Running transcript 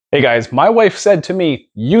Hey guys, my wife said to me,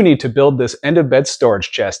 you need to build this end of bed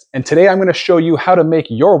storage chest, and today I'm going to show you how to make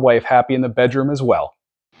your wife happy in the bedroom as well.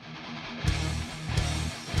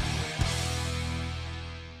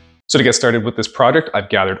 So to get started with this project, I've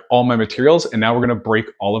gathered all my materials and now we're going to break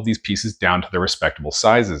all of these pieces down to their respectable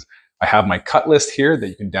sizes. I have my cut list here that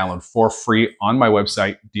you can download for free on my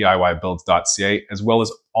website, DIYbuilds.ca, as well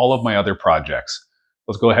as all of my other projects.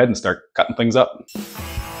 Let's go ahead and start cutting things up.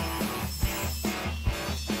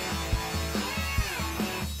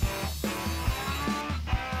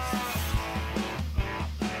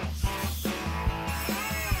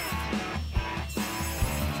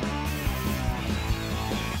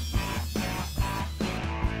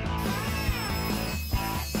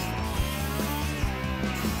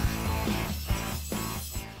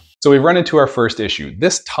 So we've run into our first issue.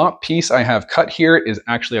 This top piece I have cut here is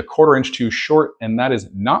actually a 1/4 inch too short, and that is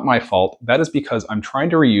not my fault. That is because I'm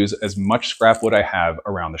trying to reuse as much scrap wood I have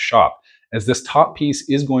around the shop. As this top piece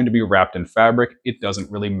is going to be wrapped in fabric, it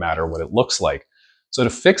doesn't really matter what it looks like. So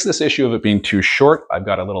to fix this issue of it being too short, I've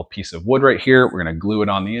got a little piece of wood right here. We're gonna glue it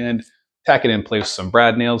on the end, tack it in place with some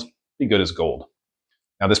brad nails, be good as gold.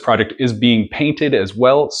 Now this project is being painted as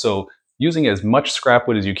well, so using as much scrap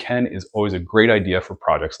wood as you can is always a great idea for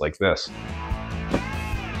projects like this.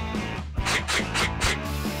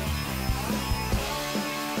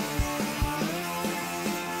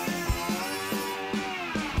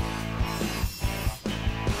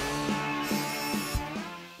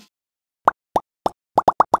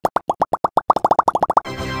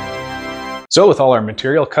 So with all our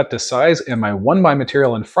material cut to size and my 1x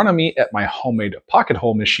material in front of me at my homemade pocket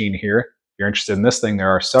hole machine here, if you're interested in this thing, there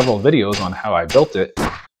are several videos on how I built it.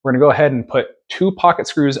 We're gonna go ahead and put 2 pocket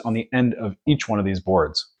screws on the end of each one of these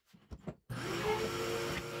boards.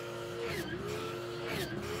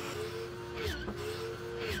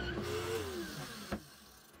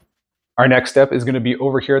 Our next step is gonna be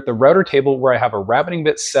over here at the router table where I have a rabbiting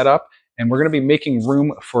bit set up, and we're gonna be making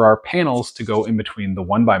room for our panels to go in between the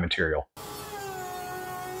 1x material.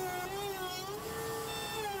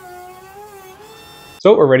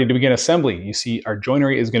 So we're ready to begin assembly. You see our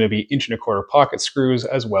joinery is going to be 1.25" pocket screws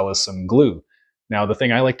as well as some glue. Now the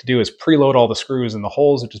thing I like to do is preload all the screws in the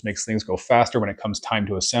holes. It just makes things go faster when it comes time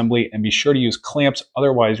to assembly, and be sure to use clamps,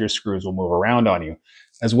 otherwise your screws will move around on you.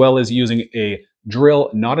 As well as using a drill,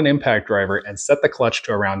 not an impact driver, and set the clutch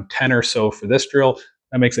to around 10 or so for this drill.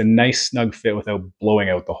 That makes a nice snug fit without blowing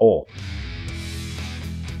out the hole.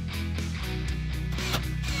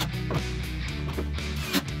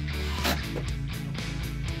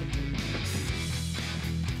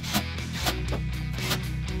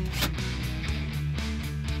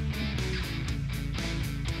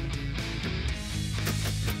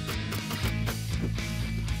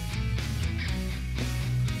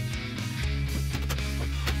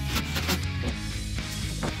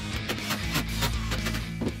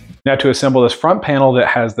 Now to assemble this front panel that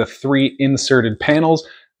has the 3 inserted panels,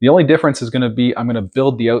 the only difference is going to be I'm going to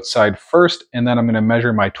build the outside first, and then I'm going to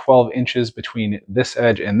measure my 12 inches between this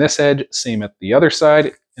edge and this edge, same at the other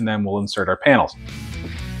side, and then we'll insert our panels.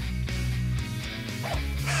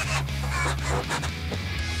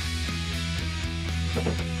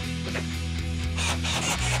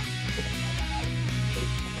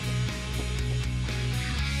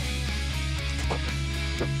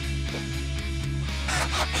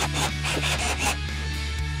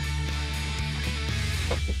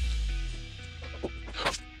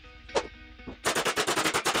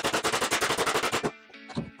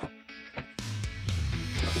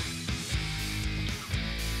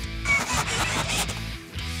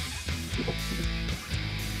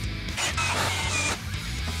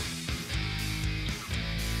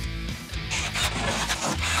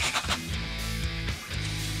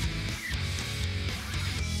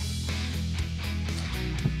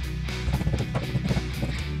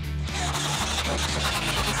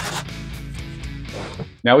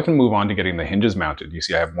 Now we can move on to getting the hinges mounted. You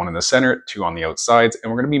see I have 1 in the center, 2 on the outsides,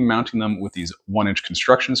 and we're going to be mounting them with these 1-inch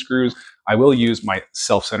construction screws. I will use my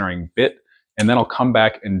self-centering bit, and then I'll come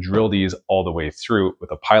back and drill these all the way through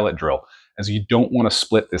with a pilot drill, as you don't want to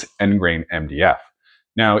split this end grain MDF.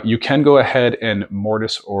 Now you can go ahead and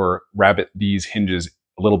mortise or rabbet these hinges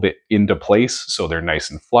a little bit into place so they're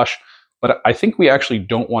nice and flush, but I think we actually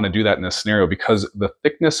don't want to do that in this scenario because the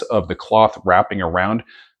thickness of the cloth wrapping around,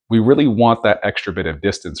 we really want that extra bit of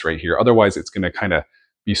distance right here. Otherwise, it's going to kind of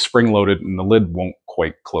be spring-loaded and the lid won't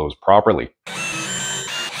quite close properly.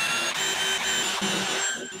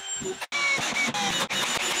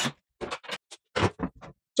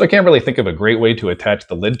 So I can't really think of a great way to attach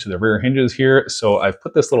the lid to the rear hinges here. So I've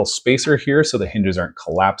put this little spacer here so the hinges aren't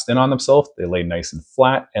collapsed in on themselves. They lay nice and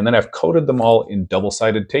flat. And then I've coated them all in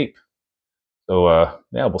double-sided tape. So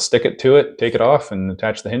yeah, we'll stick it to it, take it off, and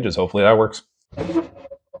attach the hinges. Hopefully that works.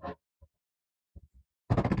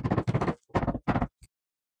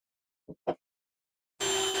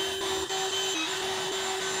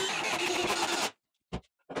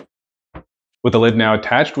 With the lid now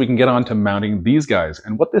attached, we can get on to mounting these guys.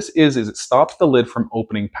 And what this is it stops the lid from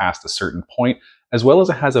opening past a certain point, as well as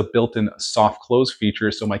it has a built-in soft close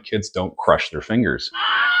feature so my kids don't crush their fingers.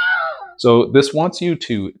 So this wants you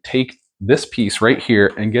to take this piece right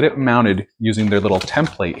here and get it mounted using their little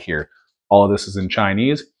template here. All of this is in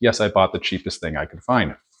Chinese. Yes, I bought the cheapest thing I could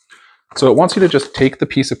find. So it wants you to just take the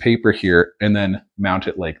piece of paper here and then mount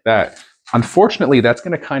it like that. Unfortunately, that's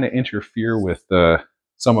going to kind of interfere with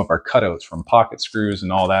some of our cutouts from pocket screws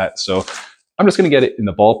and all that. So I'm just going to get it in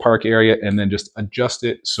the ballpark area and then just adjust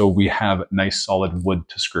it so we have nice solid wood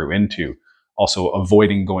to screw into. Also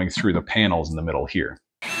avoiding going through the panels in the middle here.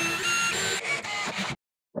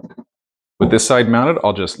 With this side mounted,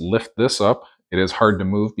 I'll just lift this up. It is hard to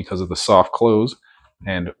move because of the soft close.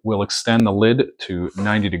 And we'll extend the lid to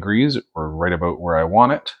 90 degrees or right about where I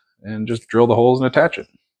want it and just drill the holes and attach it.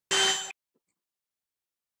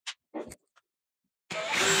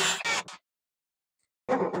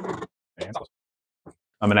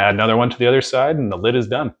 I'm going to add another one to the other side and the lid is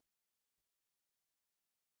done.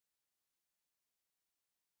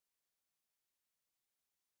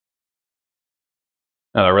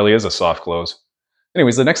 Now that really is a soft close.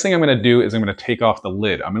 Anyways, the next thing I'm going to do is I'm going to take off the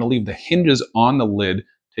lid. I'm going to leave the hinges on the lid,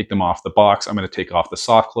 take them off the box. I'm going to take off the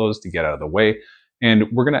soft close to get out of the way. And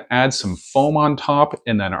we're going to add some foam on top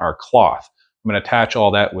and then our cloth. I'm going to attach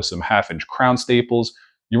all that with some 1/2-inch crown staples.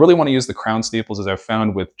 You really want to use the crown staples, as I've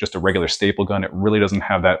found with just a regular staple gun. It really doesn't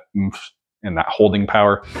have that oomph and that holding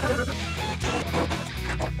power.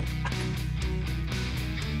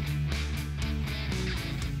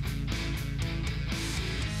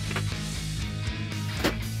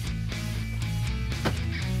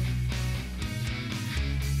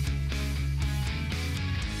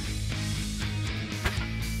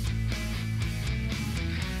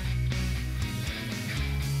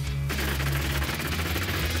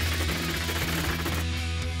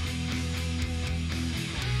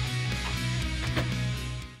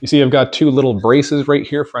 You see, I've got 2 little braces right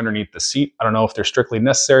here for underneath the seat. I don't know if they're strictly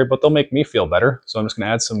necessary, but they'll make me feel better. So I'm just going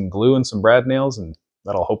to add some glue and some brad nails, and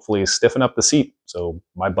that'll hopefully stiffen up the seat so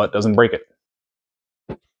my butt doesn't break it.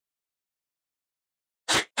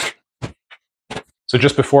 So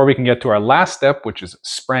just before we can get to our last step, which is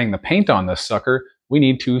spraying the paint on this sucker, we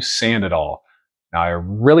need to sand it all. Now, I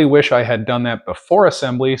really wish I had done that before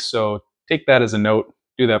assembly, so take that as a note.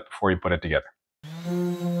 Do that before you put it together.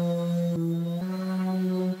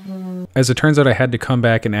 As it turns out, I had to come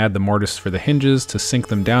back and add the mortise for the hinges to sink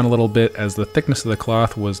them down a little bit, as the thickness of the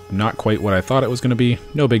cloth was not quite what I thought it was going to be.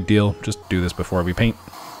 No big deal, just do this before we paint.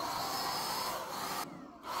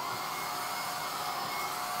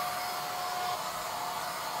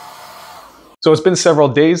 So it's been several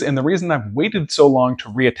days, and the reason I've waited so long to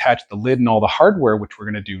reattach the lid and all the hardware, which we're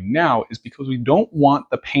going to do now, is because we don't want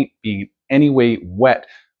the paint being in any way wet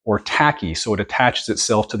or tacky so it attaches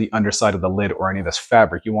itself to the underside of the lid or any of this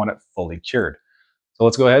fabric. You want it fully cured. So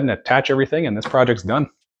let's go ahead and attach everything, and this project's done.